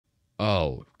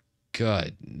Oh,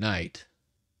 good night.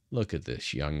 Look at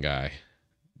this young guy.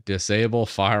 Disable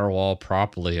firewall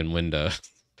properly in Windows.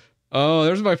 Oh,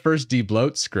 there's my first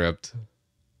debloat script.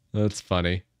 That's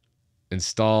funny.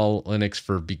 Install Linux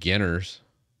for beginners.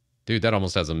 Dude, that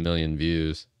almost has 1 million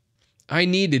views. I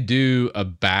need to do a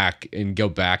back and go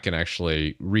back and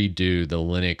actually redo the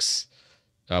Linux,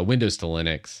 Windows to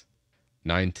Linux.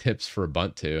 9 tips for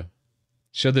Ubuntu.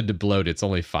 Show the debloat. It's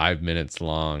only 5 minutes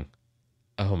long.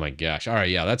 Oh my gosh. All right,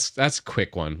 yeah, that's a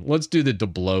quick one. Let's do the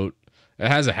debloat. It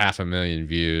has a 500,000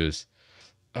 views.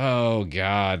 Oh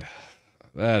God.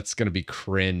 That's gonna be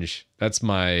cringe. It's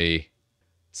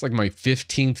like my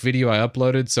 15th video I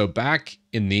uploaded. So back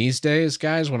in these days,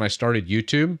 guys, when I started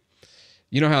YouTube,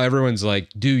 you know how everyone's like,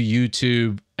 do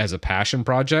YouTube as a passion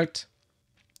project?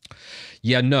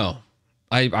 Yeah, no,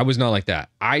 I was not like that.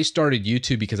 I started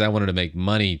YouTube because I wanted to make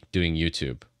money doing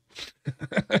YouTube.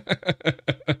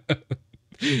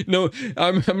 No,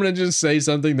 I'm going to just say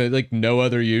something that like no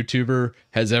other YouTuber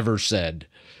has ever said.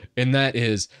 And that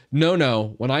is,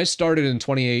 no, when I started in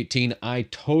 2018, I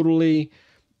totally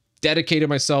dedicated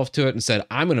myself to it and said,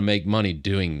 I'm going to make money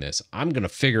doing this. I'm going to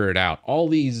figure it out. All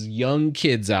these young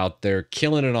kids out there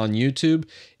killing it on YouTube,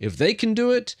 if they can do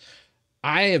it,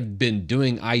 I have been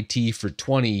doing IT for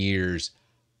 20 years.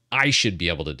 I should be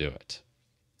able to do it.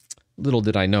 Little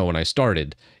did I know when I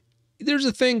started, there's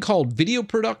a thing called video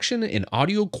production and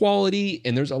audio quality,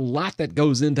 and there's a lot that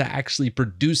goes into actually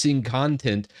producing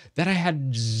content that I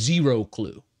had zero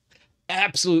clue.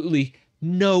 Absolutely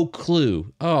no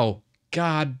clue. Oh,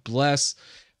 God bless.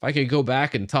 If I could go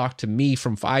back and talk to me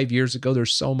from 5 years ago,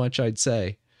 there's so much I'd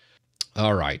say.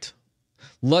 All right.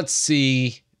 Let's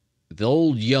see the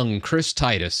old young Chris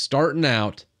Titus starting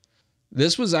out.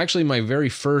 This was actually my very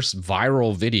first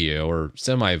viral video or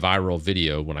semi-viral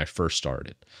video when I first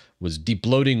started. Was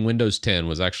debloating Windows 10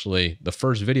 was actually the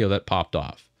first video that popped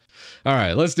off. All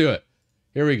right, let's do it.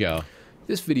 Here we go.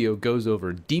 This video goes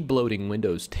over debloating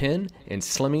Windows 10 and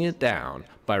slimming it down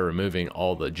by removing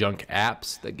all the junk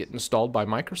apps that get installed by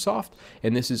Microsoft.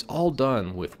 And this is all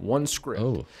done with one script.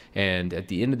 Oh. And at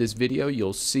the end of this video,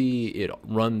 you'll see it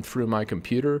run through my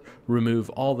computer,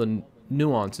 remove all the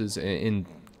nuances and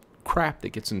crap that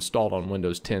gets installed on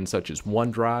Windows 10, such as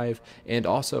OneDrive, and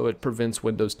also it prevents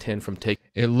Windows 10 from taking...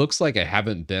 It looks like I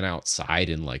haven't been outside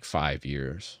in like 5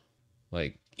 years.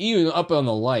 Like, even up on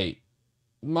the light,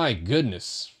 my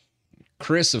goodness.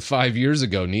 Chris of 5 years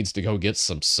ago needs to go get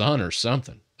some sun or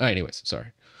something. Anyways,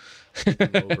 sorry.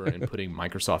 over and putting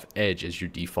Microsoft Edge as your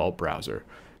default browser.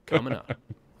 Coming up.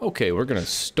 Okay, we're going to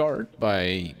start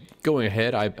by going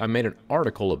ahead. I made an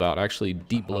article about actually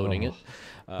debloating it.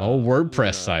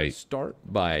 WordPress site. Start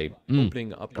by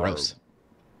opening up our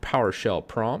PowerShell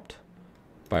prompt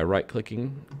by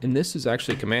right-clicking. And this is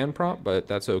actually command prompt, but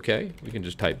that's okay. We can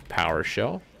just type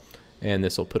PowerShell, and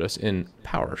this will put us in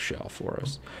PowerShell for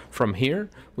us. From here,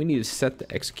 we need to set the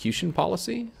execution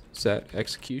policy. Set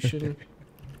execution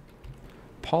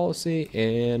policy,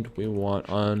 and we want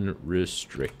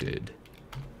unrestricted.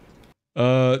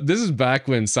 This is back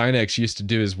when Synex used to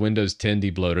do his Windows 10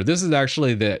 debloater. This is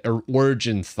actually the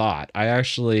origin thought. I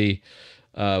actually,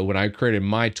 when I created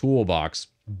my toolbox,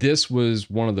 this was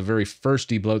one of the very first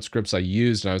debloat scripts I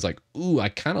used, and I was like, ooh, I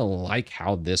kind of like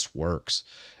how this works,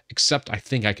 except I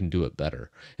think I can do it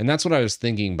better. And that's what I was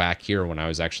thinking back here when I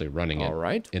was actually running it. All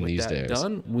right, in these days.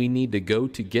 Done, we need to go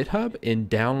to GitHub and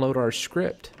download our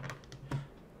script.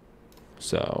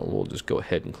 So we'll just go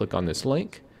ahead and click on this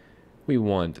link. We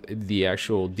want the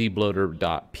actual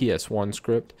debloater.ps1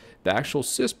 script. The actual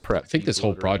sysprep. I think this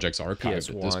whole project's archived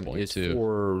at this point is too.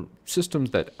 For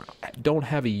systems that don't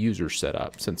have a user set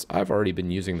up, since I've already been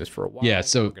using this for a while. Yeah,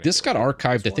 so this got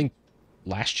archived, I think,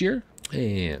 last year?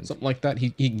 And something like that.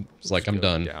 He was like, I'm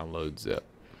done. Download zip.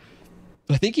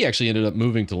 I think he actually ended up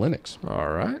moving to Linux. All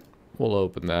right. We'll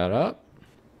open that up.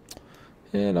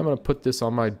 And I'm going to put this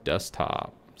on my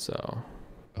desktop. So.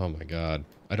 Oh my God.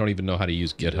 I don't even know how to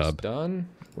use GitHub. Done.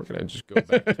 We're going to just go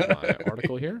back to my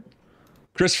article here.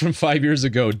 Chris from 5 years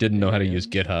ago didn't know how to use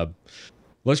GitHub.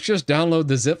 Let's just download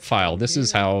the zip file. This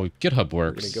is how GitHub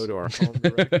works. We're going to go to our home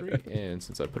directory. And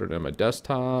since I put it on my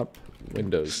desktop,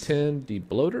 Windows 10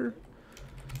 debloater,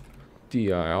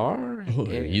 dir. Oh,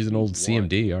 use an old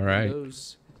CMD. All right.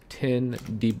 Windows 10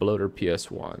 debloater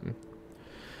PS1.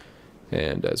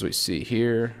 And as we see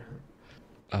here,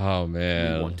 oh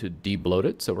man, we want to debloat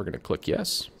it, so we're going to click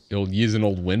yes. You'll use an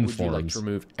old WinForms. Would you like to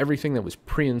remove everything that was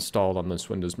pre-installed on this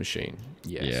Windows machine?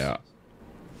 Yes. Yeah.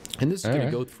 And this is going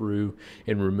to go through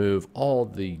and remove all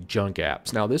the junk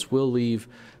apps. Now, this will leave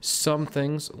some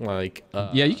things like...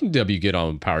 yeah, you can wget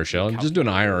on PowerShell and just do an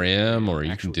IRM, or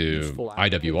you can do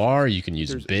IWR. You can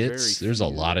use bits. There's a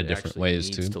lot of different ways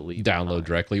to download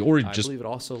directly, or I just... believe it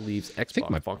also leaves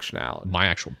Xbox functionality. My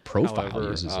actual profile However,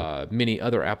 uses it. many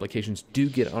other applications do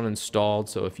get uninstalled,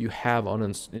 so if you have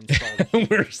uninstalled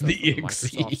Where's the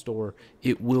Microsoft Store,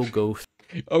 it will go through.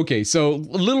 Okay, so a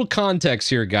little context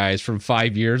here, guys, from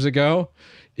 5 years ago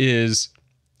is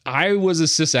I was a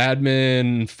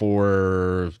sysadmin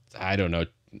for, I don't know,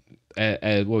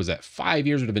 what was that? 5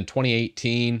 years would have been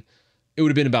 2018. It would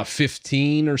have been about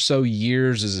 15 or so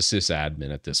years as a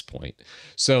sysadmin at this point.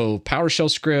 So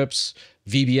PowerShell scripts,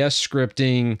 VBS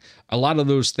scripting, a lot of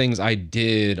those things I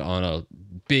did on a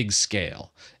big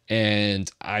scale. And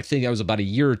I think I was about a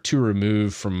year or two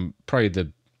removed from probably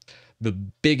the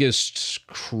biggest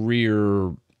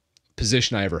career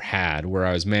position I ever had, where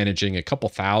I was managing a couple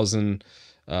thousand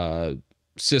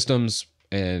systems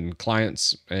and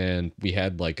clients, and we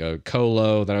had like a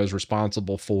colo that I was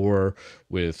responsible for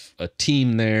with a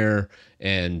team there,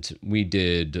 and we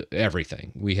did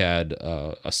everything. We had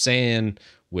a SAN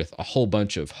with a whole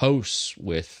bunch of hosts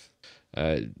with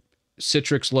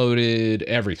Citrix loaded,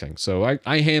 everything. So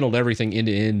I handled everything end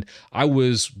to end. I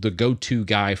was the go-to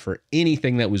guy for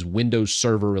anything that was Windows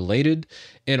Server related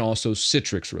and also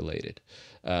Citrix related.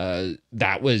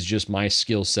 That was just my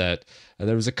skill set.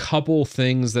 There was a couple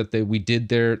things that we did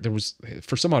there. There was,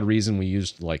 for some odd reason, we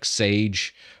used like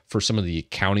Sage for some of the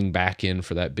accounting back end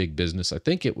for that big business. I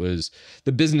think it was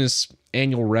the business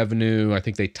annual revenue. I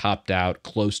think they topped out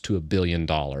close to $1 billion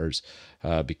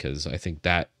because I think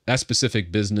that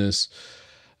specific business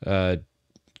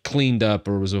cleaned up,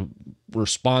 or was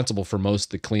responsible for most of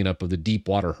the cleanup of the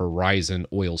Deepwater Horizon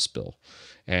oil spill.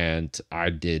 And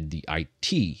I did the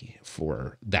IT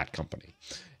for that company.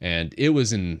 And it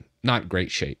was in not great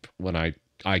shape when I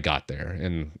got there,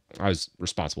 and I was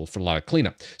responsible for a lot of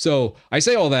cleanup. So I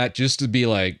say all that just to be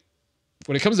like,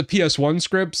 when it comes to PS1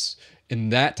 scripts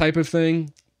and that type of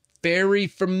thing, very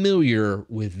familiar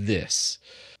with this.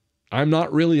 I'm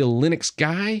not really a Linux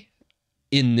guy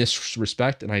in this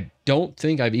respect, and I don't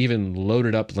think I've even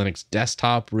loaded up Linux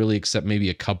desktop really, except maybe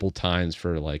a couple times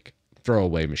for like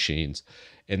throwaway machines.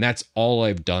 And that's all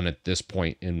I've done at this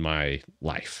point in my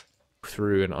life.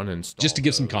 Through and uninstall. Just to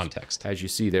give some context. As you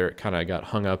see there, it kind of got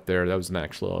hung up there. That was an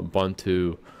actual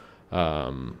Ubuntu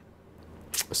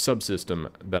subsystem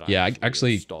that I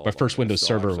actually my first Windows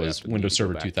Server was Windows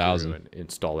Server 2000. And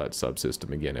install that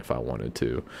subsystem again if I wanted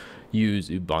to use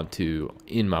Ubuntu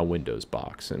in my Windows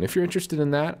box. And if you're interested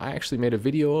in that, I actually made a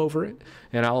video over it,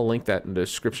 and I'll link that in the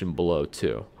description below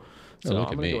too. So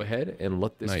I'm going to go ahead and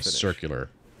let this nice finish. Circular.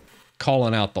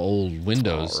 Calling out the old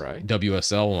Windows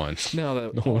WSL one. Now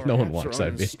that no one wants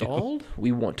that video.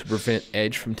 We want to prevent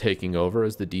Edge from taking over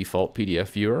as the default PDF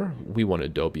viewer. We want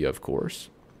Adobe, of course.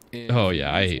 And oh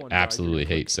yeah, I absolutely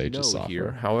hate Sage's software.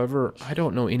 Here. However, I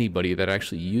don't know anybody that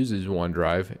actually uses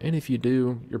OneDrive, and if you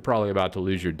do, you're probably about to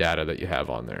lose your data that you have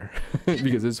on there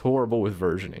because it's horrible with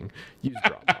versioning. Use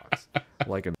Dropbox.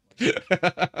 like a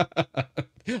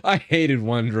I hated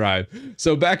OneDrive.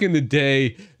 So back in the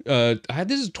day,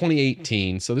 this is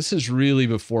 2018, so this is really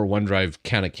before OneDrive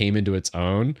kind of came into its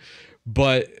own.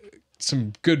 But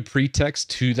some good pretext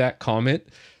to that comment.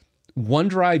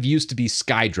 OneDrive used to be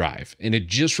SkyDrive, and it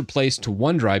just replaced to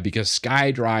OneDrive because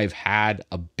SkyDrive had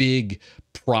a big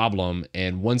problem.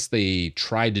 And once they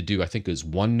tried to do, I think it was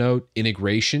OneNote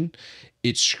integration,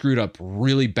 it screwed up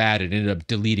really bad. It ended up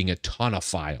deleting a ton of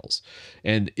files,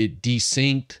 and it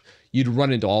desynced. You'd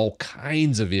run into all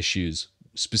kinds of issues,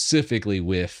 specifically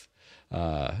with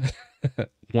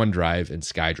OneDrive and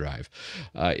SkyDrive.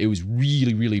 It was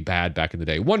really, really bad back in the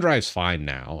day. OneDrive's fine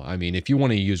now. I mean, if you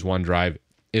want to use OneDrive,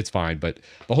 it's fine. But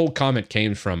the whole comment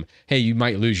came from, hey, you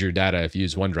might lose your data if you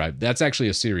use OneDrive. That's actually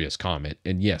a serious comment.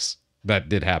 And yes, that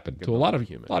did happen to a lot of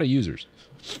users.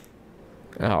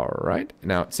 All right.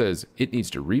 Now it says it needs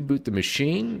to reboot the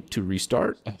machine to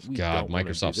restart. Oh, God,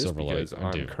 Microsoft Silverlight.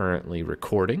 I'm currently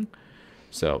recording.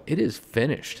 So it is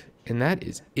finished. And that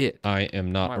is it. I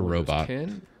am not a robot.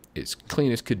 10 is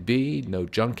clean as could be. No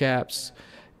junk apps.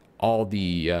 All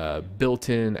the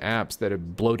built-in apps that are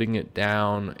bloating it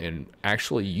down. And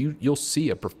actually, you'll see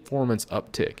a performance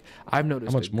uptick. I've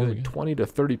noticed a good 20 to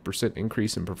 30%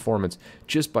 increase in performance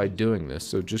just by doing this.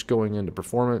 So just going into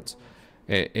performance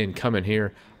and coming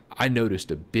here, I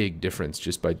noticed a big difference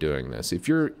just by doing this. If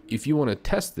you want to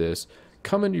test this,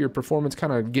 come into your performance,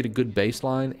 kind of get a good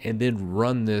baseline, and then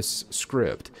run this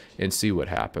script and see what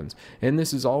happens. And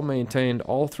this is all maintained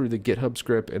all through the GitHub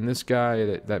script, and this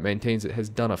guy that maintains it has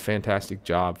done a fantastic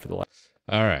job for the last.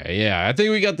 All right. Yeah, I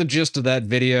think we got the gist of that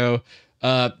video.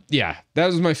 Yeah, that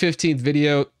was my 15th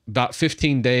video, about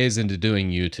 15 days into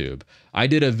doing YouTube. I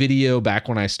did a video back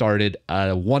when I started,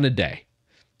 one a day.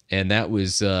 And that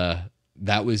was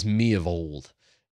me of old.